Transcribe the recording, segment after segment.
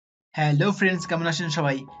Hello friends, কেমন আছেন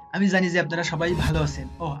সবাই? আমি জানি যে আপনারা সবাই ভালো আছেন।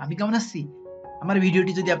 আমি কেমন আছি? আমার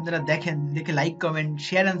ভিডিওটি যদি আপনারা দেখেন, দেখে like, comment,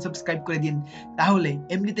 share and subscribe করে দিন, তাহলে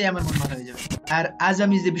এমনিতেই আমার মন ভালো হয়ে যাবে। আর আজ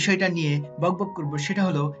আমি যে বিষয়টা নিয়ে বকবক করব সেটা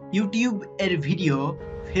হলো YouTube এর ভিডিও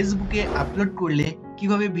ফেসবুকে আপলোড করলে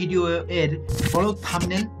কিভাবে ভিডিও এর বড়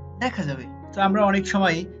থাম্বনেল দেখা যাবে। তো আমরা অনেক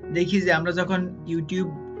সময় দেখি যে আমরা যখন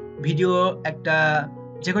YouTube ভিডিও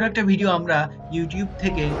যেকোনো একটা ভিডিও আমরা YouTube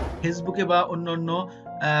থেকে ফেসবুকে বা অন্য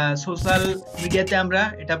সোশ্যাল মিডিয়াতে আমরা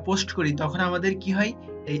এটা পোস্ট করি, তখন আমাদের কি হয়,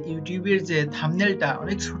 এই ইউটিউবের যে থাম্বনেলটা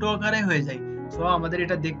অনেক ছোট আকারে হয়ে যায়। তো আমাদের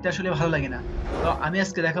এটা দেখতে আসলে ভালো লাগে না। তো আমি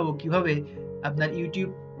আজকে দেখাবো কিভাবে আপনার ইউটিউব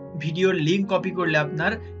ভিডিওর লিঙ্ক কপি করলে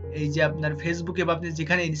আপনার এই যে আপনার ফেসবুকে বা আপনি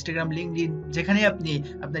যেখানে ইনস্টাগ্রাম, লিঙ্কডইন, যেখানে আপনি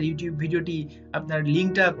আপনার ইউটিউব ভিডিওটি আপনার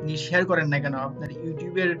লিঙ্কটা আপনি শেয়ার করেন না কেন, আপনার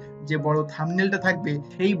ইউটিউবের যে বড় থাম্বনেলটা থাকবে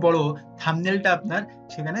সেই বড় থাম্বনেলটা আপনার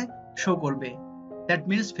সেখানে শো করবে। দ্যাট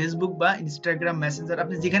মিনস ফেসবুক বা ইনস্টাগ্রাম মেসেঞ্জার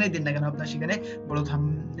আপনি যেখানে দিন না কেন, আপনার সেখানে বড়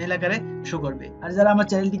থাম্বনেল আকারে শো করবে। আর যারা আমার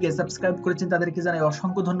চ্যানেলটিকে সাবস্ক্রাইব করেছেন তাদেরকে জানাই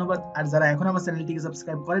অসংখ্য ধন্যবাদ। আর যারা এখন আমার চ্যানেলটিকে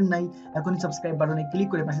সাবস্ক্রাইব করেন নাই, এখনই সাবস্ক্রাইব বাটনে ক্লিক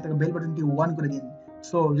করে পাশে থাকা বেল বাটনটি অন করে দিন।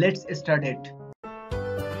 So let's start it.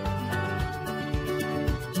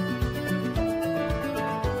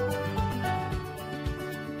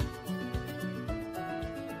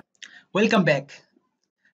 Welcome back.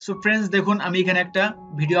 So friends, দেখুন আমি এখানে একটা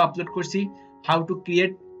ভিডিও আপলোড করছি, how to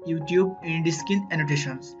create YouTube and screen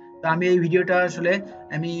অ্যানোটেশনস। তো আমি এই ভিডিওটা আসলে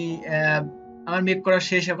আমি আমার মেক করা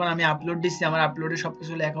শেষ, এখন আমি আপলোড দিচ্ছি। আমার আপলোডে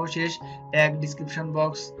সবকিছু লেখাও শেষ, ট্যাগ, ডিসক্রিপশন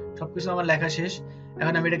বক্স সবকিছু আমার লেখা শেষ।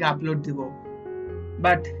 এখন আমি এটাকে আপলোড দিব,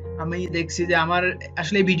 বাট আমি দেখছি যে আমার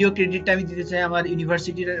আসলে ভিডিও ক্রেডিটটা আমি দিতে চাই আমার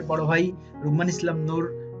ইউনিভার্সিটির বড় ভাই রুম্মান ইসলাম নূর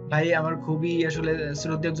ভাই, আমার খুবই আসলে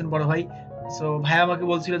শ্রদ্ধেয় একজন বড় ভাই। সো ভাই আমাকে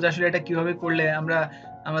বলছিল যে আসলে এটা কিভাবে করলে আমরা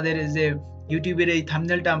আমাদের যে ইউটিউবের এই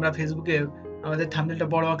থাম্বনেলটা আমরা ফেসবুকে আমাদের থাম্বনেলটা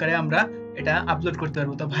বড় আকারে আমরা এটা আপলোড করতে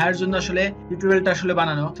পারবো। তো ভাইয়ের জন্য আসলে টিউটোরিয়ালটা আসলে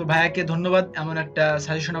বানানো। তো ভাইয়াকে ধন্যবাদ এমন একটা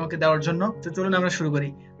সাজেশন আমাকে দেওয়ার জন্য। তো চলুন আমরা শুরু করি।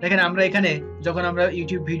 দেখেন, আমরা এখানে যখন আমরা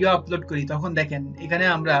ইউটিউব ভিডিও আপলোড করি তখন দেখেন এখানে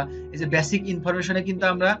আমরা এই যে বেসিক ইনফরমেশনে কিন্তু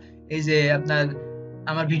আমরা এই যে আপনার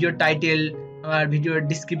আমার ভিডিওর টাইটেল, আমার ভিডিওর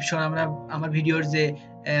ডিসক্রিপশন, আমার ভিডিওর যে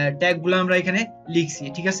ট্যাগগুলো আমরা এখানে লিখছি,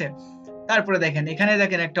 ঠিক আছে। তারপরে দেখেন এখানে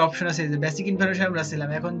দেখেন একটা অপশন আছে যে বেসিক ইনফরমেশন আমরা ছিলাম।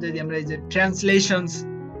 এখন যদি আমরা এই যে ট্রান্সলেশনস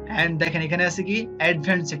এন্ড দেখেন এখানে আছে কি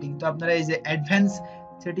অ্যাডভান্স সেটিং। তো আপনারা এই যে অ্যাডভান্স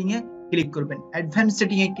সেটিং এ ক্লিক করবেন। অ্যাডভান্স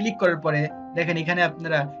সেটিং এ ক্লিক করার পরে দেখেন এখানে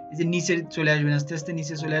আপনারা এই যে নিচে চলে আসবেন, আস্তে আস্তে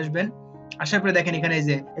নিচে চলে আসবেন। আসার পরে দেখেন এখানে এই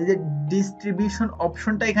যে ডিস্ট্রিবিউশন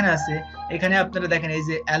অপশনটা এখানে আছে। এখানে আপনারা দেখেন এই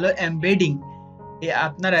যে অ্যালো এমবেডিং,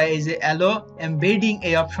 আপনারা এই যে অ্যালো এমবেডিং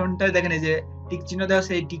এই অপশনটা দেখেন এই যে টিক চিহ্ন দেওয়া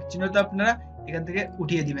আছে, এই টিক চিহ্নটা আপনারা এখান থেকে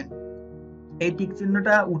উঠিয়ে দিবেন। এই টিক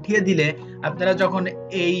চিহ্নটা উঠিয়ে দিলে আপনারা যখন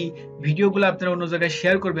এই ভিডিওগুলো আপনারা অন্য জায়গায়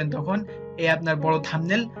শেয়ার করবেন তখন এই আপনার বড়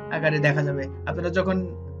থাম্বনেল আকারে দেখা যাবে। আপনারা যখন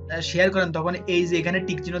শেয়ার করেন তখন এই যে এখানে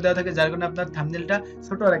টিক চিহ্ন দেওয়া থাকে, যার কারণে আপনার থাম্বনেলটা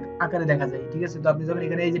ছোট আকারে দেখা যায়, ঠিক আছে। তো আপনি যখন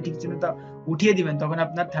এখানে এই যে টিক চিহ্নটা উঠিয়ে দিবেন তখন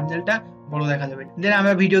আপনার থাম্বনেলটা বড় দেখা যাবে। দেন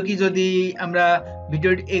আমরা ভিডিও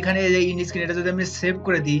এখানে এই যে ইন স্ক্রিন এটা যদি আমি সেভ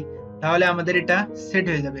করে দিই তাহলে আমাদের এটা সেট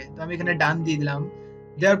হয়ে যাবে। তো আমি এখানে ডান দিয়ে দিলাম।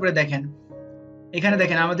 দেওয়ার পরে দেখেন এখানে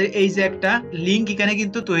দেখেন আমাদের এই যে একটা লিংক এখানে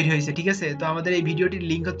কিন্তু তৈরি হয়েছে, ঠিক আছে। তো আমাদের এই ভিডিওটির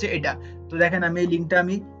লিংক হচ্ছে এটা। তো দেখেন আমি এই লিংকটা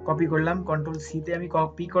আমি কপি করলাম, কন্ট্রোল সি তে আমি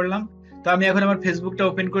কপি করলাম। তো আমি এখন আমার ফেসবুকটা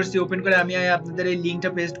ওপেন করছি। ওপেন করে আমি আপনাদের এই লিংকটা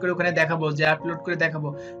পেস্ট করে ওখানে দেখাবো, যে আপলোড করে দেখাবো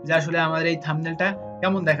যে আসলে আমাদের এই থাম্বনেলটা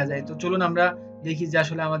কেমন দেখা যায়। তো চলুন আমরা দেখি যে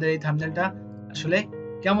আসলে আমাদের এই থাম্বনেলটা আসলে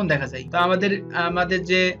কেমন দেখা যায়। তো আমাদের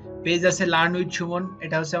যে পেজ আছে লার্ন উইথ সুমন,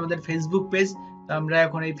 এটা হচ্ছে আমাদের ফেসবুক পেজ। তো আমরা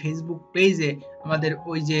এখন এই ফেসবুক পেজে আমাদের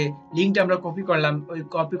ওই যে লিংকটা আমরা কপি করলাম, ওই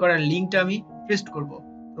কপি করার লিংকটা আমি পেস্ট করব।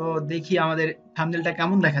 তো দেখি আমাদের থাম্বনেলটা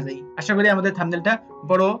কেমন দেখা যায়। আশা করি আমাদের থাম্বনেলটা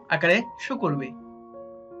বড় আকারে শো করবে।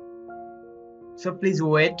 So please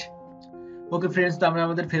wait. Okay friends, তো আমরা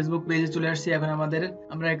আমাদের ফেসবুক পেজে চলে আসছি। এখন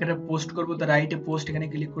আমরা এখানে পোস্ট করব। তো রাইটে পোস্ট এখানে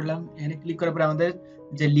ক্লিক করলাম। এখানে ক্লিক করার পর আমাদের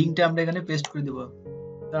যে লিংকটা আমরা এখানে পেস্ট করে দেব।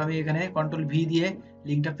 তো আমি এখানে কন্ট্রোল ভি দিয়ে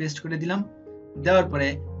লিংকটা পেস্ট করে দিলাম। দেওয়ার পরে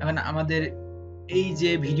এখন আমাদের এই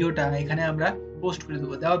যে ভিডিওটা এখানে আমরা পোস্ট করে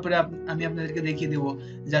দেবো। দেওয়ার পরে আমি আপনাদেরকে দেখিয়ে দেবো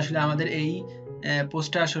যে আসলে আমাদের এই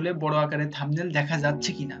পোস্টটা আসলে বড় আকারে থাম্বনেল দেখা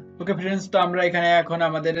যাচ্ছে কিনা। ওকে ফ্রেন্ডস, তো আমরা এখানে এখন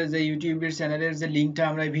আমাদের যে ইউটিউবের চ্যানেলের যে লিংকটা,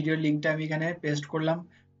 আমরা এই ভিডিওর লিংকটা আমি এখানে পেস্ট করলাম।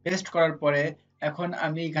 পেস্ট করার পরে এখন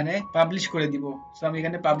আমি এখানে পাবলিশ করে দিব। সো আমি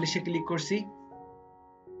এখানে পাবলিশে ক্লিক করছি।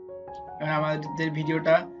 এখন আমাদের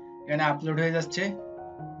ভিডিওটা এখানে আপলোড হয়ে যাচ্ছে,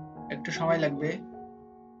 একটু সময় লাগবে।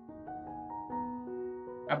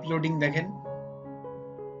 আপলোডিং দেখেন।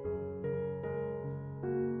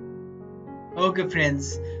 ওকে ফ্রেন্ডস,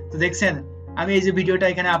 তো দেখছেন আমি এই যে ভিডিওটা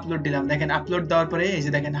এখানে আপলোড দিলাম। দেখেন আপলোড দেওয়ার পরে এই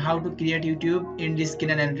যে দেখেন how to create YouTube in screen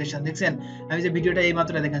and annotation, দেখছেন আমি যে ভিডিওটা এই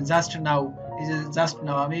মাত্র দেখেন জাস্ট নাও এই যে জাস্ট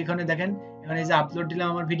নাও আমি এখানে দেখেন, এখানে এই যে আপলোড দিলাম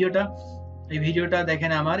আমার ভিডিওটা, এই ভিডিওটা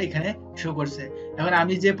দেখেন আমার এখানে শো করছে। এখন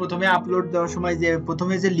আমি যে প্রথমে আপলোড দেওয়ার সময় যে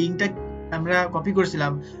প্রথমে যে লিংকটা আমরা কপি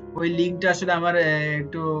করছিলাম, ওই লিংকটা আসলে আমার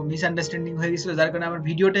একটু মিসআন্ডারস্ট্যান্ডিং হয়ে গেছিল, যার কারণে আমার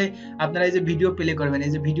ভিডিওতে আপনারা এই যে ভিডিও প্লে করবেন,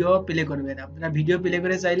 এই যে ভিডিও প্লে করবেন, আপনারা ভিডিও প্লে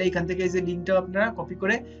করে চাইলে এখান থেকে এই যে লিংকটা আপনারা কপি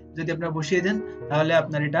করে যদি আপনারা বসিয়ে দেন, তাহলে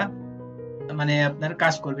আপনার এটা মানে আপনার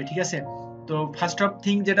কাজ করবে, ঠিক আছে। তো ফার্স্ট অফ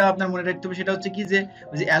থিং যেটা আপনার মনে রাখতে হবে সেটা হচ্ছে কি যে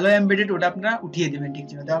ওই যে অ্যালো এমবেডেড ওটা আপনারা উঠিয়ে দিবেন, ঠিক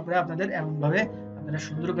আছে। তারপরে আপনাদের এমন ভাবে আপনারা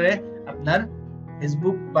সুন্দর করে আপনার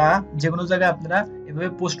ফেসবুক বা যে কোনো জায়গায় আপনারা এভাবে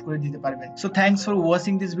পোস্ট করে দিতে পারবেন। So thanks for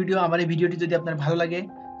watching this video. আমার এই ভিডিওটি যদি আপনার ভালো লাগে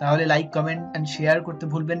তাহলে লাইক, কমেন্ট এন্ড শেয়ার করতে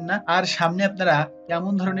ভুলবেন না। আর সামনে আপনারা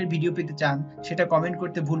কেমন ধরনের ভিডিও পেতে চান সেটা কমেন্ট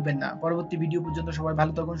করতে ভুলবেন না। পরবর্তী ভিডিও পর্যন্ত সবাই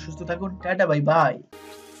ভালো থাকুন, সুস্থ থাকুন, টাটা, বাই বাই।